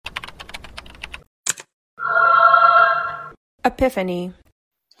Epiphany.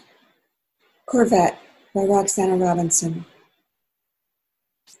 Corvette by Roxana Robinson.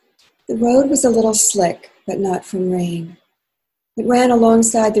 The road was a little slick, but not from rain. It ran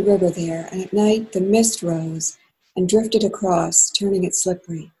alongside the river there, and at night the mist rose and drifted across, turning it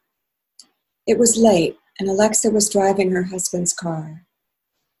slippery. It was late, and Alexa was driving her husband's car.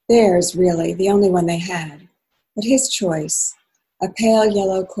 Theirs, really, the only one they had, but his choice, a pale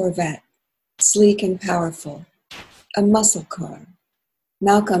yellow Corvette, sleek and powerful, a muscle car.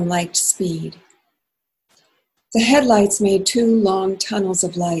 Malcolm liked speed. The headlights made two long tunnels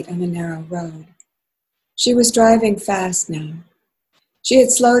of light on a narrow road. She was driving fast now. She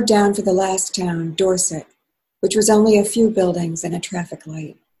had slowed down for the last town, Dorset, which was only a few buildings and a traffic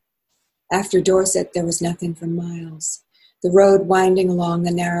light. After Dorset, there was nothing for miles, the road winding along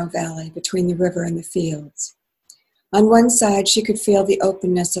the narrow valley between the river and the fields. On one side, she could feel the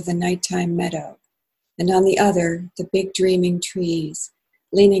openness of the nighttime meadow, and on the other, the big dreaming trees,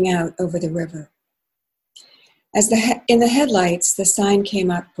 leaning out over the river. In the headlights, the sign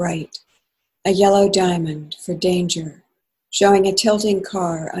came up bright, a yellow diamond for danger, showing a tilting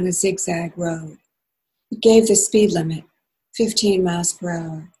car on a zigzag road. It gave the speed limit, 15 miles per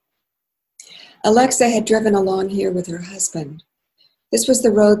hour. Alexa had driven along here with her husband. This was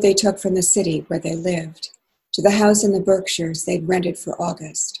the road they took from the city where they lived, to the house in the Berkshires they'd rented for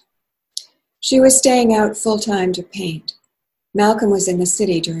August. She was staying out full-time to paint. Malcolm was in the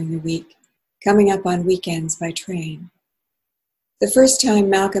city during the week, coming up on weekends by train. The first time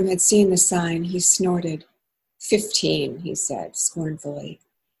Malcolm had seen the sign, he snorted. 15, he said scornfully.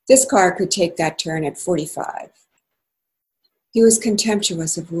 This car could take that turn at 45. He was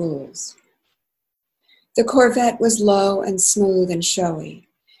contemptuous of rules. The Corvette was low and smooth and showy,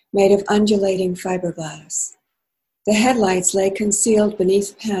 made of undulating fiberglass. The headlights lay concealed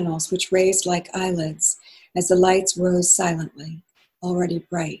beneath panels which raised like eyelids as the lights rose silently, already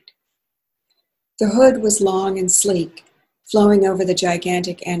bright. The hood was long and sleek, flowing over the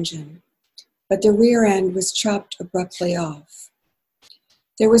gigantic engine, but the rear end was chopped abruptly off.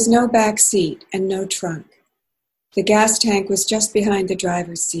 There was no back seat and no trunk. The gas tank was just behind the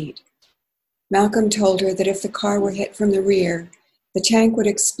driver's seat. Malcolm told her that if the car were hit from the rear, the tank would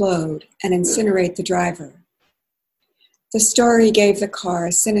explode and incinerate the driver. The story gave the car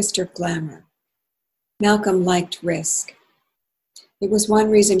a sinister glamour. Malcolm liked risk. It was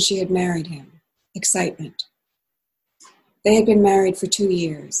one reason she had married him, excitement. They had been married for 2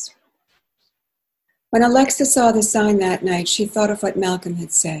 years. When Alexa saw the sign that night, she thought of what Malcolm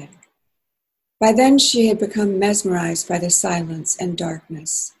had said. By then, she had become mesmerized by the silence and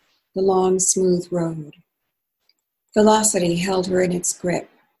darkness, the long, smooth road. Velocity held her in its grip,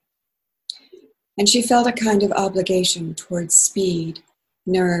 and she felt a kind of obligation towards speed,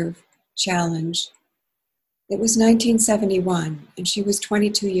 nerve, challenge. It was 1971, and she was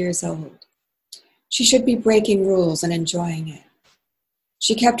 22 years old. She should be breaking rules and enjoying it.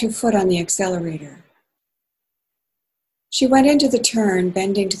 She kept her foot on the accelerator. She went into the turn,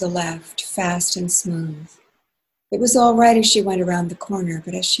 bending to the left, fast and smooth. It was all right as she went around the corner,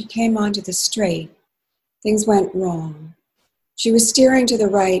 but as she came onto the straight, things went wrong. She was steering to the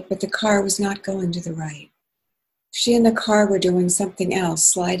right, but the car was not going to the right. She and the car were doing something else,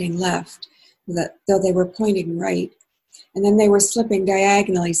 sliding left, though they were pointing right. And then they were slipping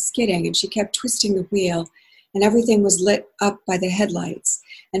diagonally, skidding, and she kept twisting the wheel, and everything was lit up by the headlights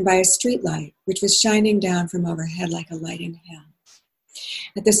and by a street light, which was shining down from overhead like a light in hell.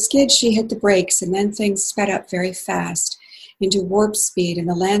 At the skid, she hit the brakes, and then things sped up very fast into warp speed, and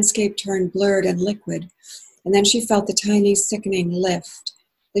the landscape turned blurred and liquid. And then she felt the tiny, sickening lift,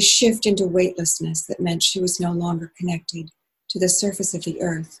 the shift into weightlessness that meant she was no longer connected to the surface of the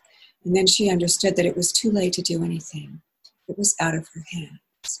earth. And then she understood that it was too late to do anything. It was out of her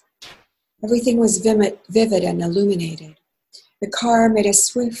hands. Everything was vivid and illuminated. The car made a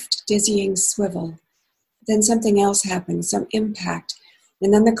swift, dizzying swivel. Then something else happened, some impact,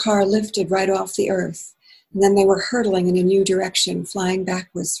 and then the car lifted right off the earth. And then they were hurtling in a new direction, flying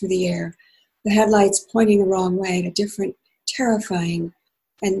backwards through the air, the headlights pointing the wrong way at a different, terrifying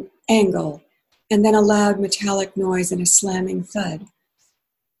angle, and then a loud metallic noise and a slamming thud.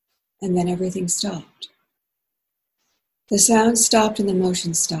 And then everything stopped. The sound stopped and the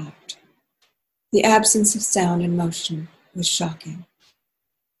motion stopped. The absence of sound and motion was shocking.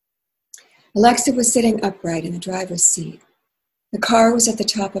 Alexa was sitting upright in the driver's seat. The car was at the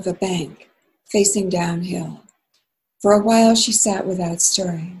top of a bank, facing downhill. For a while she sat without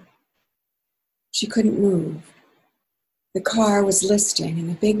stirring. She couldn't move. The car was listing, and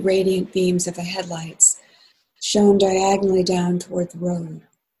the big radiant beams of the headlights shone diagonally down toward the road.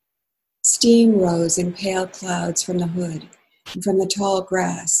 Steam rose in pale clouds from the hood, and from the tall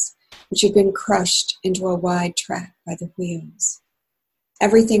grass, which had been crushed into a wide track by the wheels.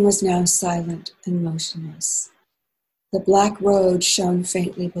 Everything was now silent and motionless. The black road shone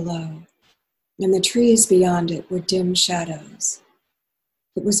faintly below, and the trees beyond it were dim shadows.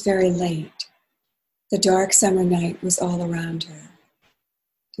 It was very late. The dark summer night was all around her.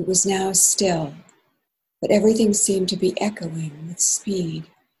 It was now still, but everything seemed to be echoing with speed,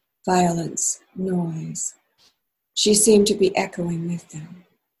 violence, noise. She seemed to be echoing with them.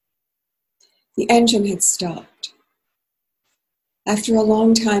 The engine had stopped. After a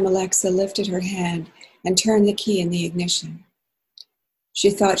long time, Alexa lifted her hand and turned the key in the ignition. She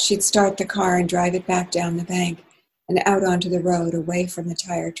thought she'd start the car and drive it back down the bank and out onto the road, away from the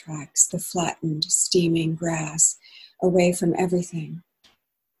tire tracks, the flattened, steaming grass, away from everything.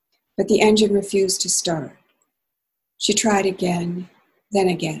 But the engine refused to start. She tried again, then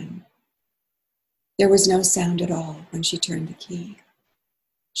again. There was no sound at all when she turned the key.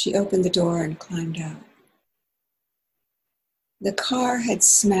 She opened the door and climbed out. The car had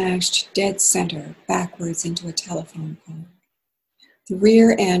smashed dead center backwards into a telephone pole. The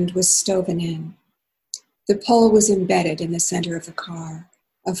rear end was stoven in. The pole was embedded in the center of the car,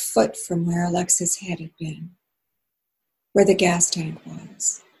 a foot from where Alexa's head had been, where the gas tank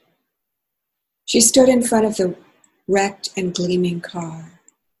was. She stood in front of the wrecked and gleaming car.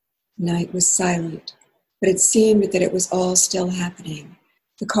 Night was silent, but it seemed that it was all still happening.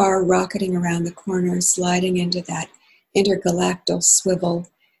 The car rocketing around the corner, sliding into that intergalactic swivel,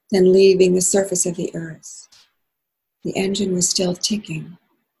 then leaving the surface of the earth. The engine was still ticking,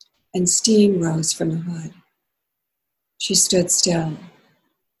 and steam rose from the hood. She stood still.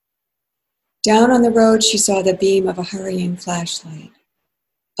 Down on the road, she saw the beam of a hurrying flashlight.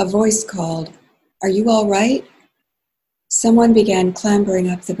 A voice called, "Are you all right?" Someone began clambering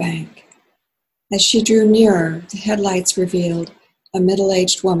up the bank. As she drew nearer, the headlights revealed a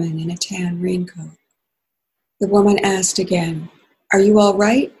middle-aged woman in a tan raincoat. The woman asked again, "Are you all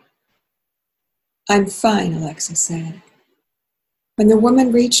right?" "I'm fine," Alexa said. When the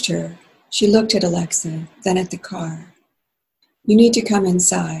woman reached her, she looked at Alexa, then at the car. "You need to come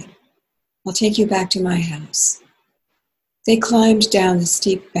inside. I'll take you back to my house." They climbed down the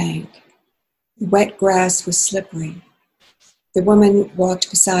steep bank. The wet grass was slippery. The woman walked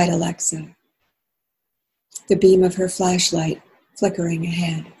beside Alexa, the beam of her flashlight flickering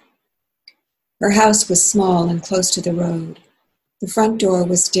ahead. Her house was small and close to the road. The front door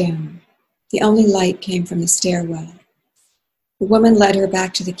was dim. The only light came from the stairwell. The woman led her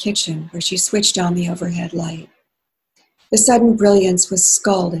back to the kitchen, where she switched on the overhead light. The sudden brilliance was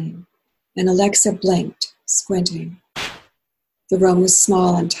scalding, and Alexa blinked, squinting. The room was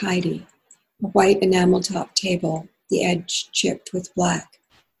small and tidy. A white enamel-top table, the edge chipped with black.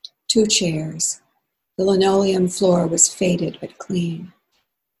 2 chairs. The linoleum floor was faded but clean.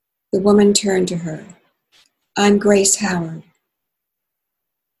 The woman turned to her. "I'm Grace Howard."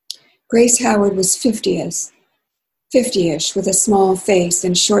 Grace Howard was 50-ish, with a small face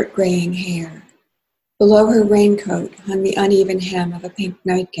and short graying hair. Below her raincoat hung the uneven hem of a pink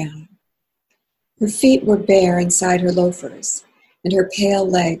nightgown. Her feet were bare inside her loafers, and her pale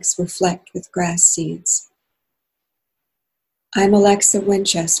legs were flecked with grass seeds. "I'm Alexa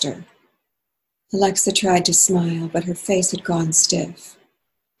Winchester." Alexa tried to smile, but her face had gone stiff.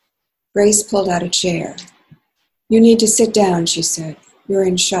 Grace pulled out a chair. "You need to sit down," she said. "You're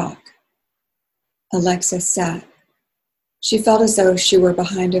in shock." Alexa sat. She felt as though she were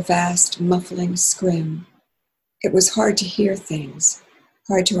behind a vast, muffling scrim. It was hard to hear things,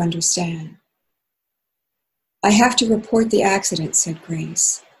 hard to understand. "I have to report the accident," said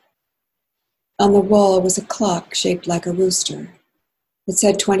Grace. On the wall was a clock shaped like a rooster. It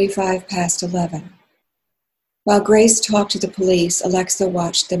said 11:25. While Grace talked to the police, Alexa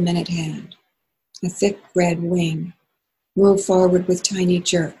watched the minute hand, a thick red wing, move forward with tiny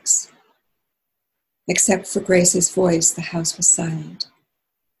jerks. Except for Grace's voice, the house was silent.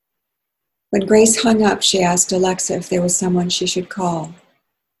 When Grace hung up, she asked Alexa if there was someone she should call.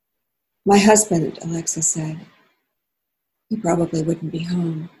 "My husband," Alexa said. "He probably wouldn't be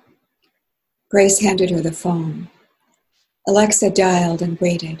home." Grace handed her the phone. Alexa dialed and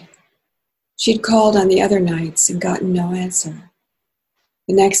waited. She'd called on the other nights and gotten no answer.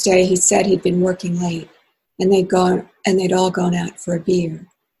 The next day he said he'd been working late, and they'd all gone out for a beer.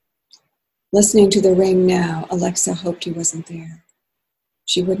 Listening to the ring now, Alexa hoped he wasn't there.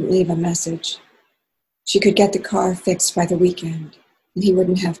 She wouldn't leave a message. She could get the car fixed by the weekend, and he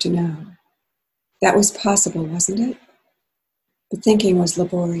wouldn't have to know. That was possible, wasn't it? But thinking was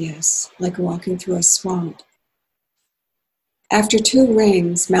laborious, like walking through a swamp. After 2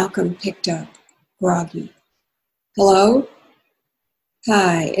 rings, Malcolm picked up, groggy. "Hello?"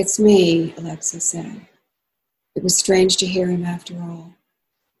 Hi, it's me, Alexa said. It was strange to hear him after all.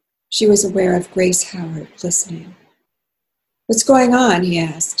 She was aware of Grace Howard listening. What's going on? He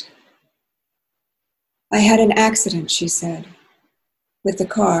asked. I had an accident, she said, with the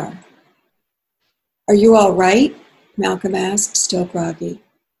car. Are you all right? Malcolm asked, still groggy.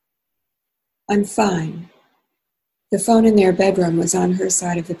 I'm fine. The phone in their bedroom was on her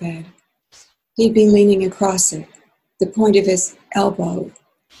side of the bed. He'd been leaning across it, the point of his elbow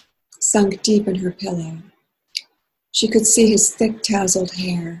sunk deep in her pillow. She could see his thick, tousled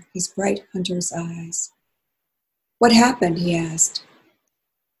hair, his bright hunter's eyes. What happened? He asked.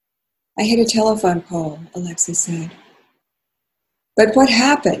 I hit a telephone pole, Alexa said. But what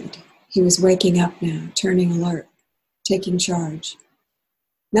happened? He was waking up now, turning alert, taking charge.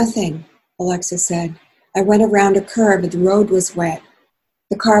 Nothing, Alexa said. I went around a curve and the road was wet.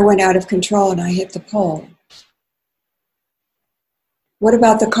 The car went out of control and I hit the pole. What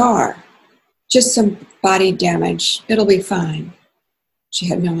about the car? Just some body damage. It'll be fine. She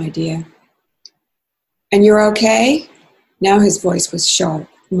had no idea. And you're okay? Now his voice was sharp,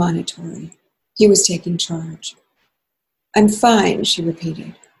 monitory. He was taking charge. I'm fine, she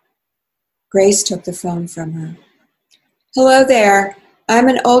repeated. Grace took the phone from her. Hello there. I'm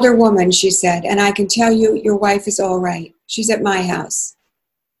an older woman, she said, and I can tell you your wife is all right. She's at my house.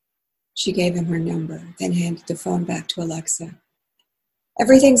 She gave him her number, then handed the phone back to Alexa.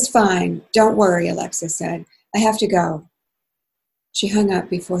 Everything's fine. Don't worry, Alexa said. I have to go. She hung up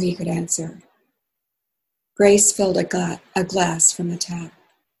before he could answer. Grace filled a glass from the tap.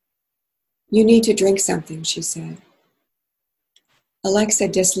 You need to drink something, she said. Alexa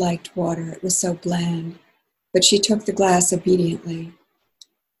disliked water. It was so bland, but she took the glass obediently.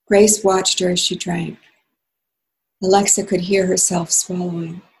 Grace watched her as she drank. Alexa could hear herself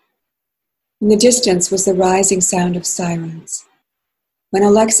swallowing. In the distance was the rising sound of sirens. When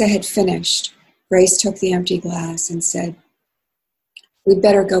Alexa had finished, Grace took the empty glass and said, We'd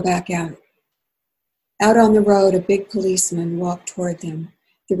better go back out. Out on the road, a big policeman walked toward them,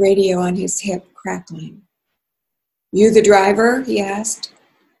 the radio on his hip crackling. You the driver? He asked.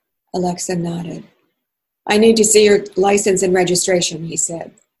 Alexa nodded. I need to see your license and registration, he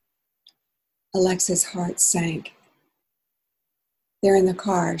said. Alexa's heart sank. They're in the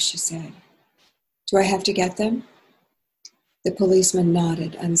car, she said. Do I have to get them? The policeman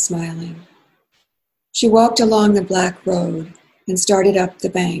nodded, unsmiling. She walked along the black road and started up the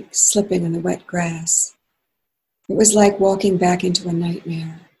bank, slipping in the wet grass. It was like walking back into a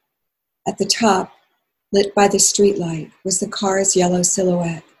nightmare. At the top, lit by the streetlight, was the car's yellow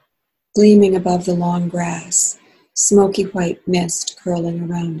silhouette, gleaming above the long grass, smoky white mist curling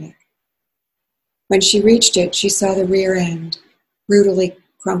around it. When she reached it, she saw the rear end, brutally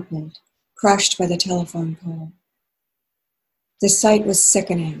crumpled, crushed by the telephone pole. The sight was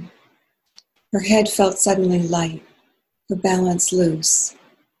sickening. Her head felt suddenly light, her balance loose.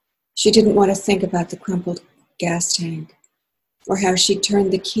 She didn't want to think about the crumpled gas tank or how she'd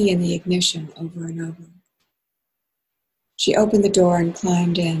turned the key in the ignition over and over. She opened the door and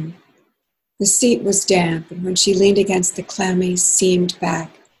climbed in. The seat was damp, and when she leaned against the clammy, seamed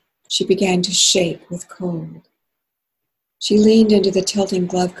back, she began to shake with cold. She leaned into the tilting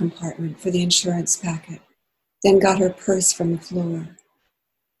glove compartment for the insurance packet, then got her purse from the floor.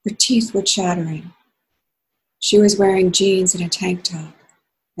 Her teeth were chattering. She was wearing jeans and a tank top,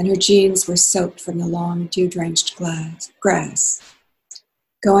 and her jeans were soaked from the long, dew-drenched grass.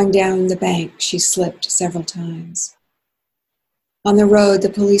 Going down the bank, she slipped several times. On the road, the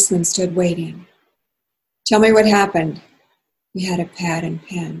policeman stood waiting. Tell me what happened. He had a pad and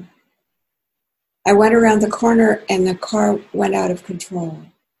pen. I went around the corner and the car went out of control.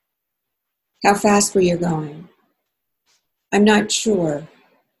 How fast were you going? I'm not sure.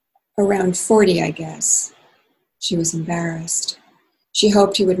 Around 40, I guess. She was embarrassed. She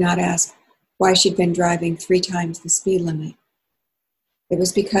hoped he would not ask why she'd been driving 3 times the speed limit. It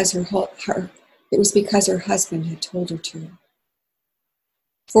was because her husband had told her to.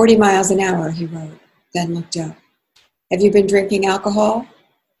 40 miles an hour, he wrote, then looked up. Have you been drinking alcohol?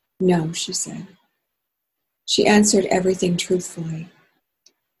 No, she said. She answered everything truthfully.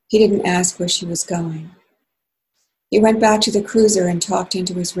 He didn't ask where she was going. He went back to the cruiser and talked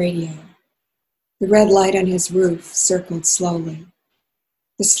into his radio. The red light on his roof circled slowly.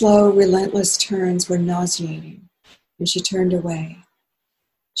 The slow, relentless turns were nauseating, and she turned away.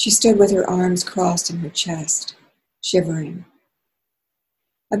 She stood with her arms crossed in her chest, shivering.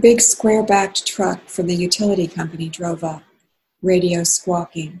 A big square-backed truck from the utility company drove up, radio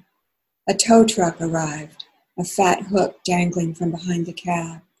squawking. A tow truck arrived, a fat hook dangling from behind the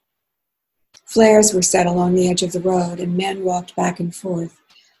cab. Flares were set along the edge of the road, and men walked back and forth,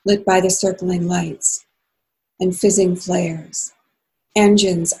 lit by the circling lights and fizzing flares.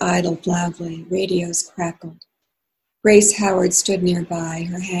 Engines idled loudly, radios crackled. Grace Howard stood nearby,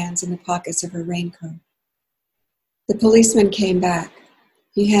 her hands in the pockets of her raincoat. The policeman came back.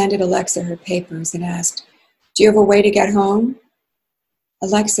 He handed Alexa her papers and asked, "Do you have a way to get home?"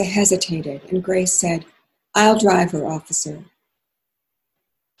 Alexa hesitated, and Grace said, "I'll drive her, officer."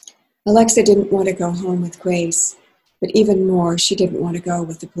 Alexa didn't want to go home with Grace, but even more, she didn't want to go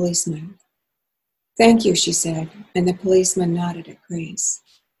with the policeman. "Thank you," she said, and the policeman nodded at Grace.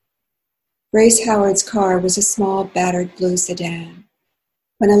 Grace Howard's car was a small, battered blue sedan.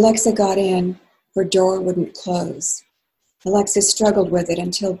 When Alexa got in, her door wouldn't close. Alexa struggled with it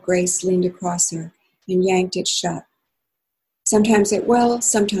until Grace leaned across her and yanked it shut. "Sometimes it will,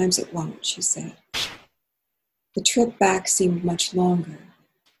 sometimes it won't," she said. The trip back seemed much longer.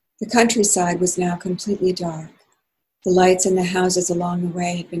 The countryside was now completely dark. The lights in the houses along the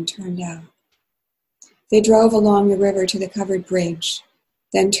way had been turned out. They drove along the river to the covered bridge,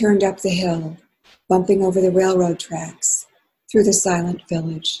 then turned up the hill, bumping over the railroad tracks, through the silent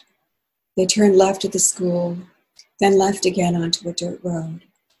village. They turned left at the school, then left again onto a dirt road.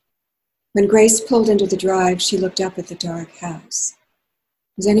 When Grace pulled into the drive, she looked up at the dark house.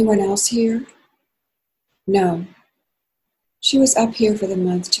 Was anyone else here? No. She was up here for the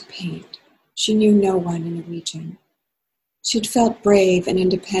month to paint. She knew no one in the region. She'd felt brave and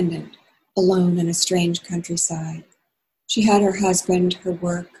independent, alone in a strange countryside. She had her husband, her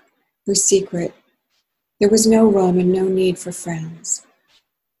work, her secret. There was no room and no need for friends.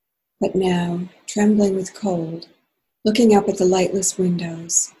 But now, trembling with cold, looking up at the lightless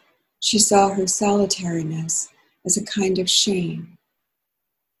windows, she saw her solitariness as a kind of shame.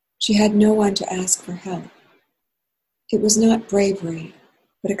 She had no one to ask for help. It was not bravery,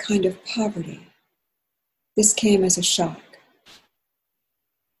 but a kind of poverty. This came as a shock.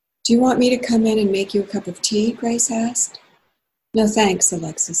 "Do you want me to come in and make you a cup of tea?" Grace asked. "No, thanks,"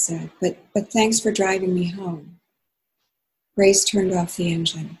 Alexa said, but thanks for driving me home." Grace turned off the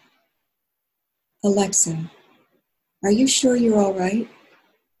engine. "Alexa, are you sure you're all right?"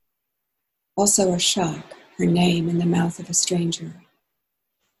 Also a shock, her name in the mouth of a stranger.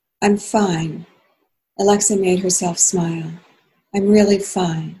 "I'm fine." Alexa made herself smile. "I'm really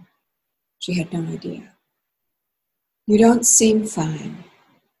fine." She had no idea. "You don't seem fine.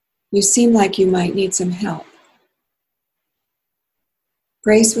 You seem like you might need some help."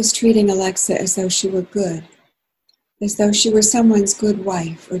 Grace was treating Alexa as though she were good, as though she were someone's good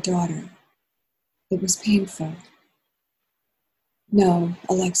wife or daughter. It was painful. "No,"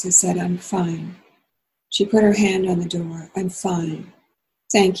 Alexa said, "I'm fine." She put her hand on the door. "I'm fine.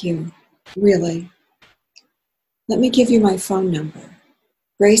 Thank you. Really. Let me give you my phone number."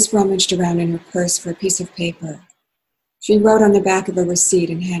 Grace rummaged around in her purse for a piece of paper. She wrote on the back of a receipt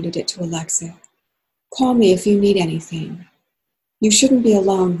and handed it to Alexa. "Call me if you need anything. You shouldn't be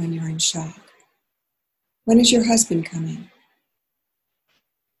alone when you're in shock. When is your husband coming?"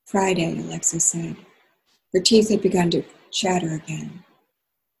 "Friday," Alexa said. Her teeth had begun to chatter again.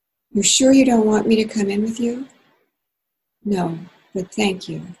 "You sure you don't want me to come in with you?" "No, but thank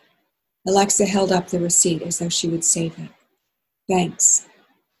you." Alexa held up the receipt as though she would save it. "Thanks."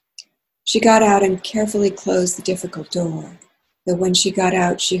 She got out and carefully closed the difficult door, though when she got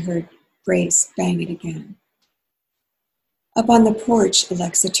out, she heard Grace bang it again. Up on the porch,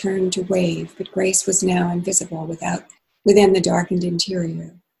 Alexa turned to wave, but Grace was now invisible within the darkened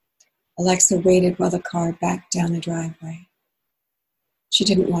interior. Alexa waited while the car backed down the driveway. She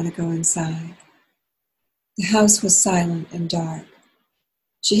didn't want to go inside. The house was silent and dark.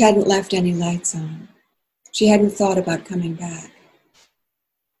 She hadn't left any lights on. She hadn't thought about coming back.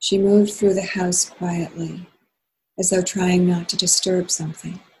 She moved through the house quietly, as though trying not to disturb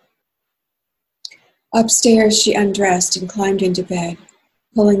something. Upstairs, she undressed and climbed into bed,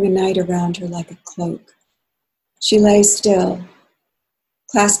 pulling the night around her like a cloak. She lay still,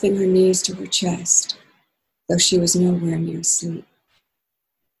 clasping her knees to her chest, though she was nowhere near sleep.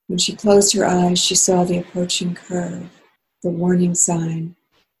 When she closed her eyes, she saw the approaching curve, the warning sign,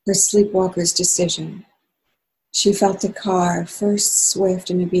 her sleepwalker's decision. She felt the car, first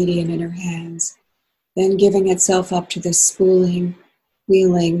swift and obedient in her hands, then giving itself up to the spooling,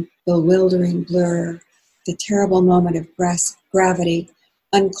 wheeling, bewildering blur, the terrible moment of gravity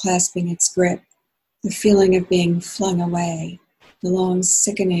unclasping its grip, the feeling of being flung away, the long,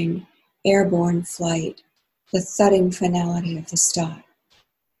 sickening, airborne flight, the thudding finality of the stop,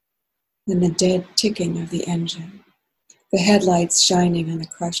 then the dead ticking of the engine, the headlights shining on the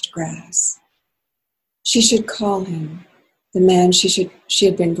crushed grass. She should call him, the man she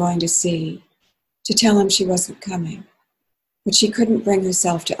had been going to see, to tell him she wasn't coming, but she couldn't bring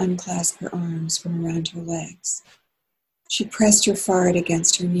herself to unclasp her arms from around her legs. She pressed her forehead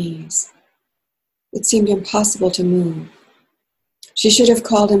against her knees. It seemed impossible to move. She should have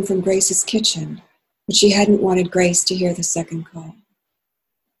called him from Grace's kitchen, but she hadn't wanted Grace to hear the second call.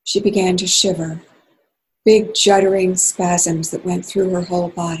 She began to shiver, big juddering spasms that went through her whole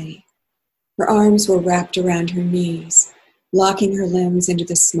body. Her arms were wrapped around her knees, locking her limbs into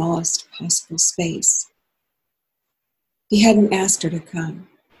the smallest possible space. He hadn't asked her to come.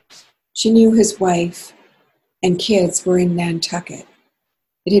 She knew his wife and kids were in Nantucket.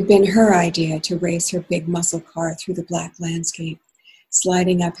 It had been her idea to race her big muscle car through the black landscape,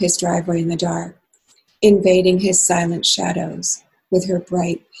 sliding up his driveway in the dark, invading his silent shadows with her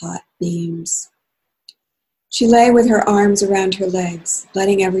bright, hot beams. She lay with her arms around her legs,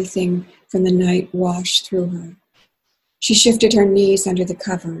 letting everything from the night wash through her. She shifted her knees under the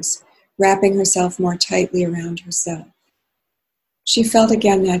covers, wrapping herself more tightly around herself. She felt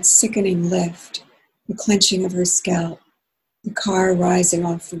again that sickening lift, the clenching of her scalp, the car rising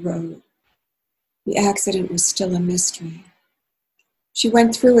off the road. The accident was still a mystery. She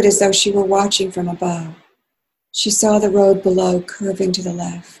went through it as though she were watching from above. She saw the road below curving to the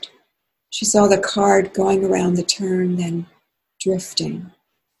left. She saw the car going around the turn, then drifting.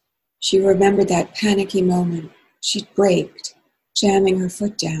 She remembered that panicky moment. She'd braked, jamming her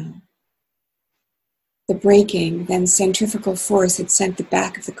foot down. The braking, then centrifugal force had sent the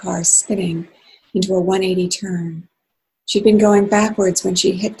back of the car spinning into a 180 turn. She'd been going backwards when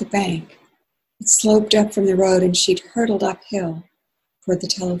she hit the bank. It sloped up from the road and she'd hurtled uphill toward the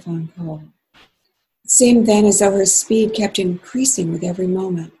telephone pole. It seemed then as though her speed kept increasing with every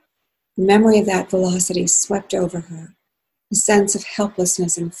moment. The memory of that velocity swept over her, a sense of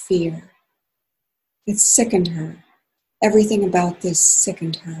helplessness and fear. It sickened her. Everything about this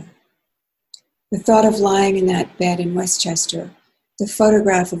sickened her. The thought of lying in that bed in Westchester, the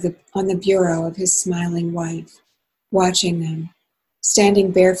photograph on the bureau of his smiling wife, watching them,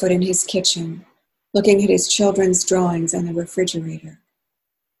 standing barefoot in his kitchen, looking at his children's drawings on the refrigerator,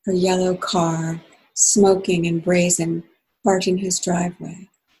 her yellow car, smoking and brazen, parked in his driveway.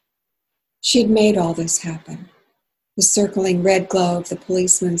 She'd made all this happen. The circling red glow of the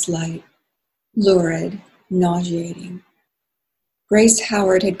policeman's light, lurid, nauseating. Grace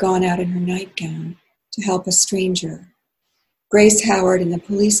Howard had gone out in her nightgown to help a stranger. Grace Howard and the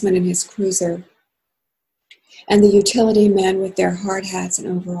policeman in his cruiser, and the utility men with their hard hats and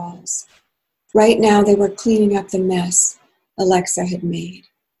overalls. Right now they were cleaning up the mess Alexa had made.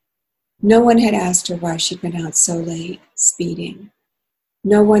 No one had asked her why she'd been out so late, speeding.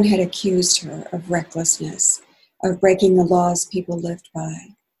 No one had accused her of recklessness, of breaking the laws people lived by.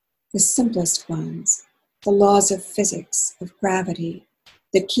 The simplest ones, the laws of physics, of gravity,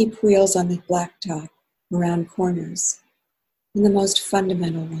 that keep wheels on the blacktop around corners. And the most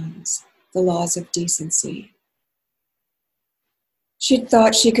fundamental ones, the laws of decency. She'd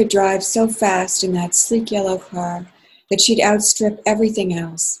thought she could drive so fast in that sleek yellow car that she'd outstrip everything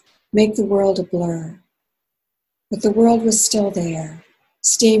else, make the world a blur. But the world was still there,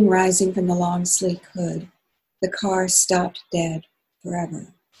 steam rising from the long sleek hood. The car stopped dead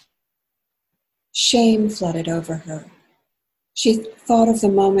forever. Shame flooded over her. She thought of the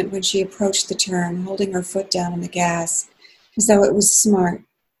moment when she approached the turn, holding her foot down on the gas, as though it was smart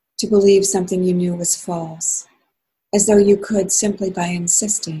to believe something you knew was false, as though you could, simply by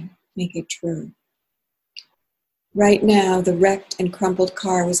insisting, make it true. Right now, the wrecked and crumpled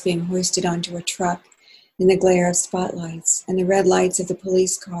car was being hoisted onto a truck in the glare of spotlights, and the red lights of the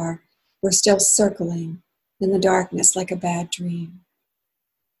police car were still circling in the darkness like a bad dream.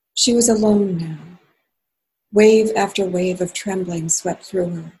 She was alone now. Wave after wave of trembling swept through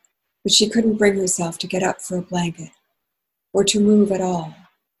her, but she couldn't bring herself to get up for a blanket or to move at all.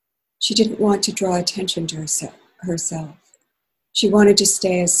 She didn't want to draw attention to herself. She wanted to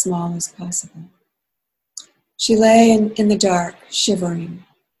stay as small as possible. She lay in the dark, shivering.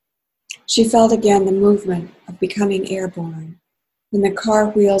 She felt again the movement of becoming airborne when the car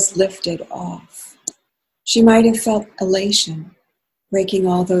wheels lifted off. She might have felt elation, breaking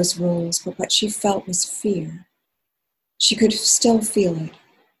all those rules, but what she felt was fear. She could still feel it,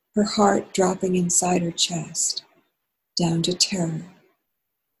 her heart dropping inside her chest, down to terror.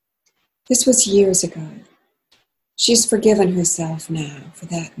 This was years ago. She's forgiven herself now for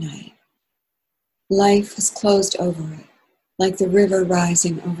that night. Life has closed over it, like the river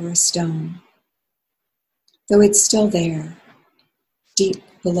rising over a stone. Though it's still there, deep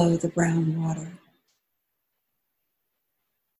below the brown water.